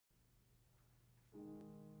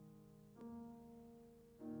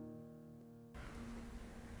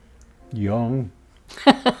young,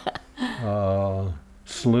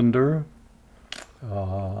 slender,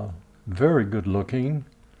 very good looking,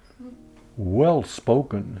 well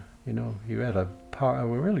spoken. You know, he had a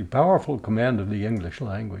really powerful command of the English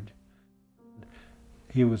language.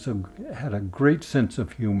 He had a great sense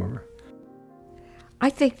of humor. I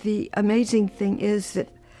think the amazing thing is that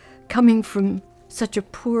coming from such a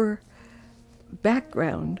poor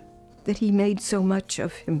background, that he made so much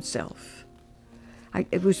of himself.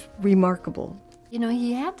 It was remarkable. You know,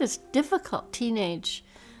 he had this difficult teenage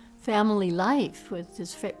family life with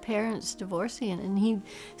his parents divorcing, and he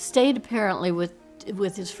stayed apparently with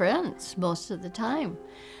his friends most of the time.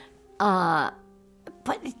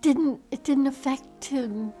 But it didn't affect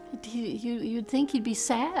him. You'd think he'd be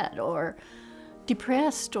sad or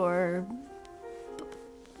depressed or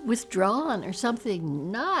withdrawn or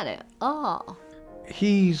something. Not at all.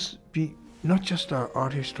 He's not just an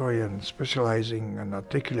art historian specializing and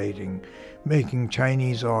articulating, making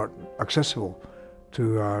Chinese art accessible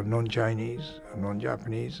to non-Chinese,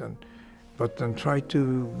 non-Japanese, but then try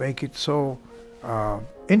to make it so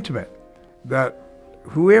intimate that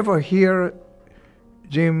whoever hear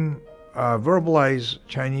Jim verbalize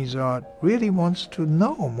Chinese art really wants to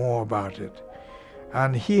know more about it.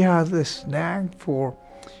 And he has this knack for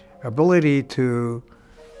ability to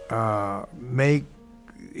make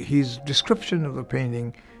his description of the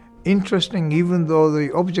painting interesting, even though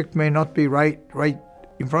the object may not be right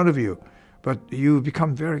in front of you. But you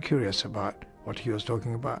become very curious about what he was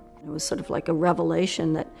talking about. It was sort of like a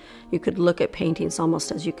revelation that you could look at paintings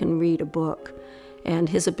almost as you can read a book. And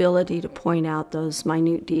his ability to point out those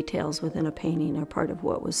minute details within a painting are part of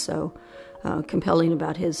what was so compelling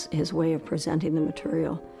about his way of presenting the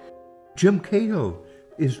material. Jim Cahill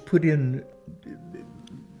is put in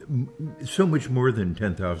so much more than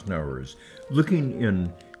 10,000 hours, looking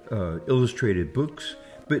in illustrated books,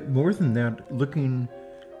 but more than that, looking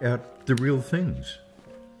at the real things.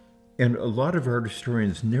 And a lot of art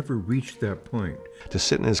historians never reach that point. To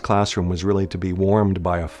sit in his classroom was really to be warmed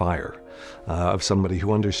by a fire of somebody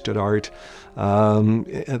who understood art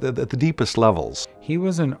at the deepest levels. He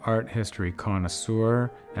was an art history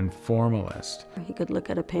connoisseur and formalist. He could look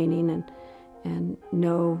at a painting and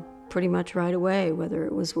know pretty much right away whether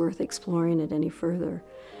it was worth exploring it any further.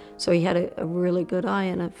 So he had a really good eye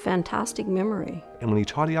and a fantastic memory. And when he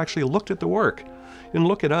taught, he actually looked at the work. He didn't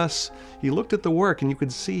look at us, he looked at the work, and you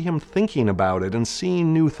could see him thinking about it and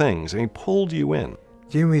seeing new things, and he pulled you in.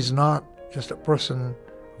 Jim is not just a person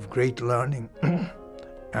of great learning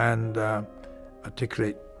and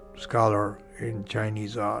articulate scholar in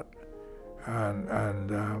Chinese art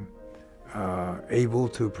and able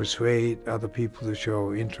to persuade other people to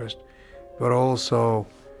show interest, but also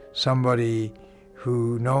somebody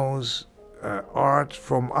who knows art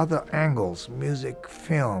from other angles, music,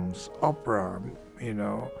 films, opera, you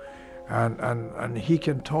know, and he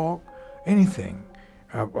can talk anything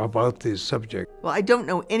about this subject. Well, I don't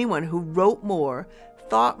know anyone who wrote more,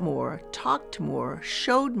 thought more, talked more,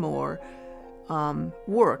 showed more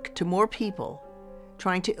work to more people,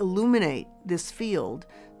 trying to illuminate this field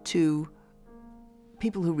to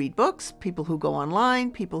people who read books, people who go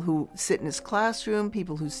online, people who sit in his classroom,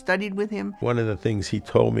 people who studied with him. One of the things he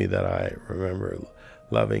told me that I remember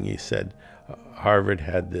loving, he said Harvard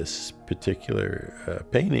had this particular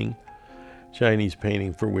painting, Chinese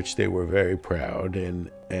painting, for which they were very proud,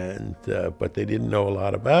 but they didn't know a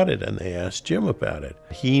lot about it, and they asked Jim about it.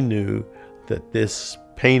 He knew that this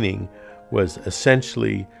painting was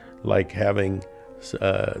essentially like having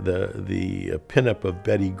the pinup of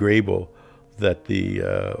Betty Grable that the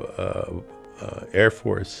Air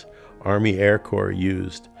Force, Army Air Corps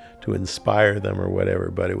used to inspire them or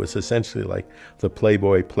whatever, but it was essentially like the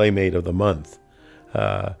Playboy Playmate of the Month.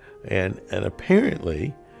 And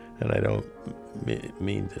apparently, and I don't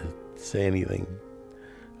mean to say anything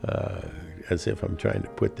as if I'm trying to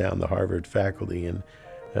put down the Harvard faculty in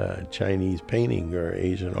Chinese painting or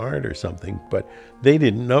Asian art or something, but they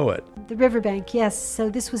didn't know it. The Riverbank, yes. So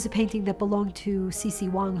this was a painting that belonged to C.C.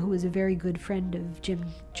 Wang, who was a very good friend of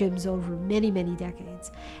Jim's over many, many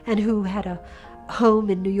decades, and who had a home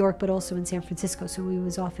in New York but also in San Francisco, so he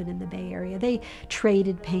was often in the Bay Area. They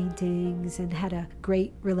traded paintings and had a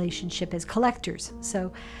great relationship as collectors.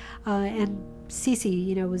 So, and C.C.,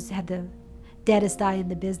 you know, had the deadest eye in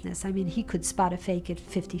the business. I mean, he could spot a fake at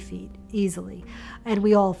 50 feet easily. And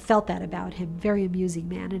we all felt that about him. Very amusing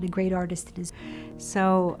man and a great artist in his.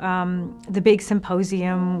 So the big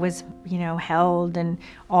symposium was, you know, held, and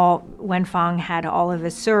Wenfang had all of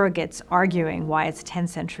his surrogates arguing why it's a 10th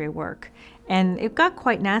century work. And it got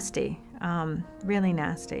quite nasty, really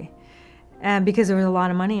nasty, because there was a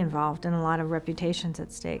lot of money involved and a lot of reputations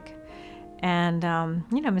at stake. And,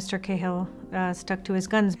 Mr. Cahill stuck to his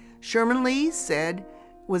guns. Sherman Lee said,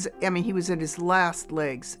 he was at his last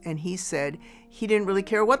legs, and he said he didn't really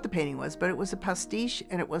care what the painting was, but it was a pastiche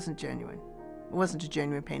and it wasn't genuine. It wasn't a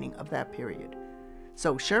genuine painting of that period.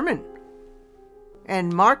 So Sherman,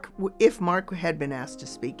 and Mark, if Mark had been asked to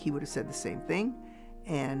speak, he would have said the same thing.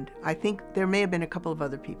 And I think there may have been a couple of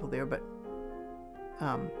other people there, but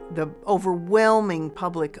the overwhelming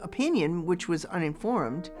public opinion, which was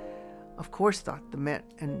uninformed, of course thought the Met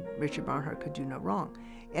and Richard Barnhart could do no wrong.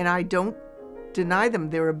 And I don't deny them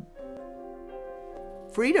their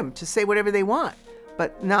freedom to say whatever they want,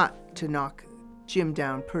 but not to knock Jim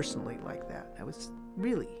down personally like that. That was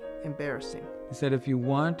really embarrassing. He said if you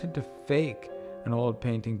wanted to fake an old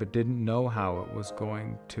painting but didn't know how it was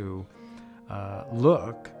going to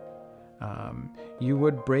look, you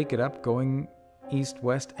would break it up going east,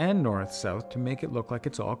 west, and north, south to make it look like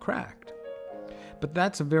it's all cracked. But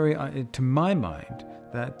that's a very, to my mind,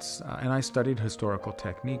 that's, and I studied historical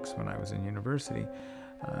techniques when I was in university,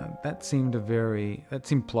 that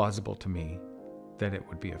seemed plausible to me that it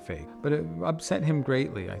would be a fake. But it upset him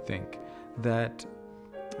greatly, I think, that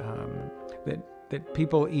that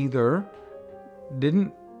people either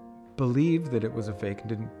didn't believe that it was a fake and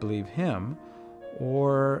didn't believe him,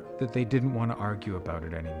 or that they didn't want to argue about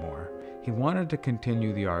it anymore. He wanted to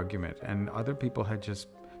continue the argument, and other people had just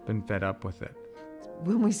been fed up with it.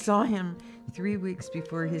 When we saw him 3 weeks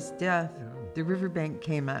before his death, the riverbank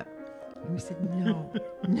came up. And we said,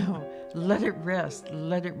 no, let it rest,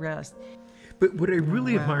 let it rest. But what I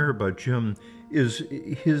really admire about Jim is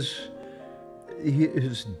his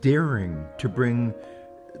daring to bring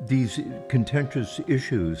these contentious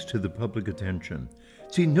issues to the public attention.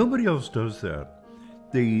 See, nobody else does that.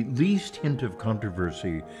 The least hint of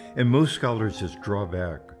controversy, and most scholars just draw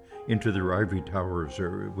back into their ivory towers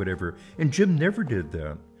or whatever. And Jim never did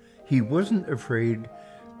that. He wasn't afraid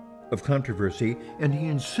of controversy, and he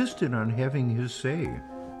insisted on having his say.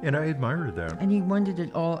 And I admire that. And he wanted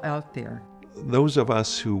it all out there. Those of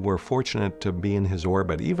us who were fortunate to be in his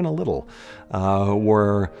orbit, even a little,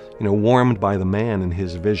 were warmed by the man and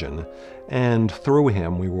his vision. And through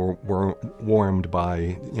him, we were warmed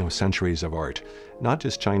by centuries of art. Not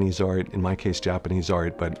just Chinese art, in my case Japanese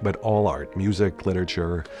art, but all art, music,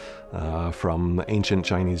 literature, from ancient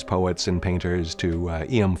Chinese poets and painters to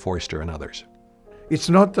E.M. Forster and others. It's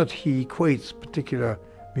not that he equates particular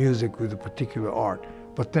music with a particular art,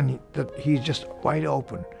 but then that he's just wide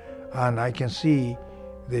open. And I can see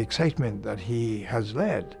the excitement that he has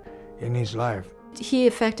led in his life. He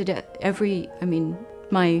affected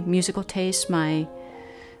my musical taste, my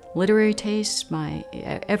literary taste, my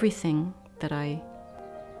everything that I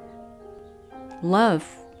love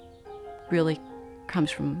really comes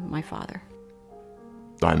from my father.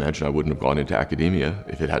 I imagine I wouldn't have gone into academia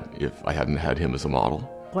if I hadn't had him as a model.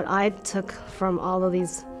 What I took from all of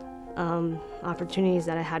these opportunities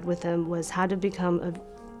that I had with him was how to become a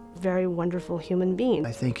very wonderful human being.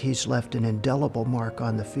 I think he's left an indelible mark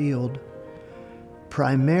on the field,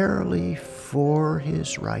 primarily for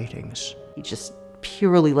his writings. He just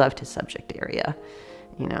purely loved his subject area.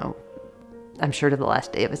 I'm sure to the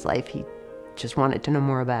last day of his life, he just wanted to know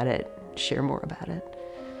more about it, share more about it.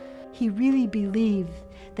 He really believed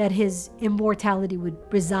that his immortality would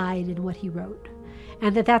reside in what he wrote.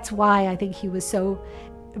 And that's why I think he was so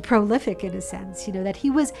prolific in a sense, that he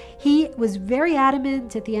was very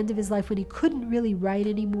adamant at the end of his life when he couldn't really write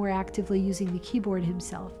anymore actively using the keyboard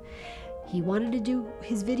himself. He wanted to do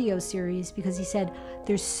his video series because he said,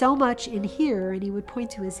 there's so much in here, and he would point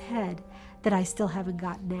to his head, that I still haven't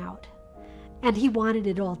gotten out. And he wanted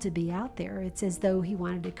it all to be out there. It's as though he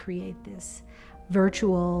wanted to create this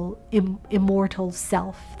virtual, immortal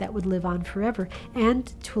self that would live on forever. And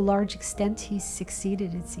to a large extent, he's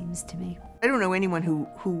succeeded, it seems to me. I don't know anyone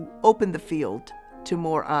who opened the field to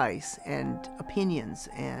more eyes and opinions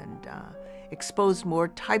and exposed more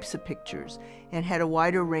types of pictures and had a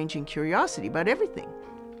wider ranging curiosity about everything.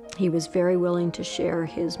 He was very willing to share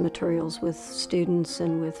his materials with students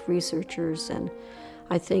and with researchers, and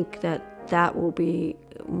I think that will be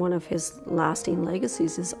one of his lasting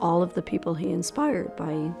legacies, is all of the people he inspired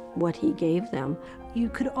by what he gave them. You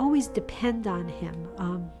could always depend on him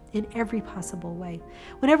in every possible way.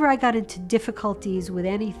 Whenever I got into difficulties with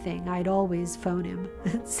anything, I'd always phone him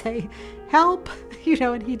and say, help,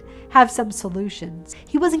 and he'd have some solutions.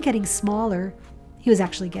 He wasn't getting smaller, he was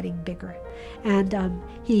actually getting bigger. And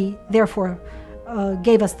he therefore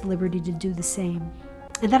gave us the liberty to do the same.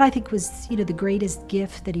 And that, I think, was, the greatest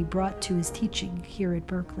gift that he brought to his teaching here at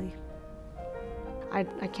Berkeley. I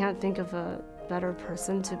can't think of a better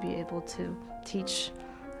person to be able to teach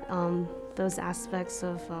those aspects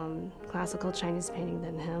of classical Chinese painting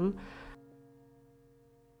than him.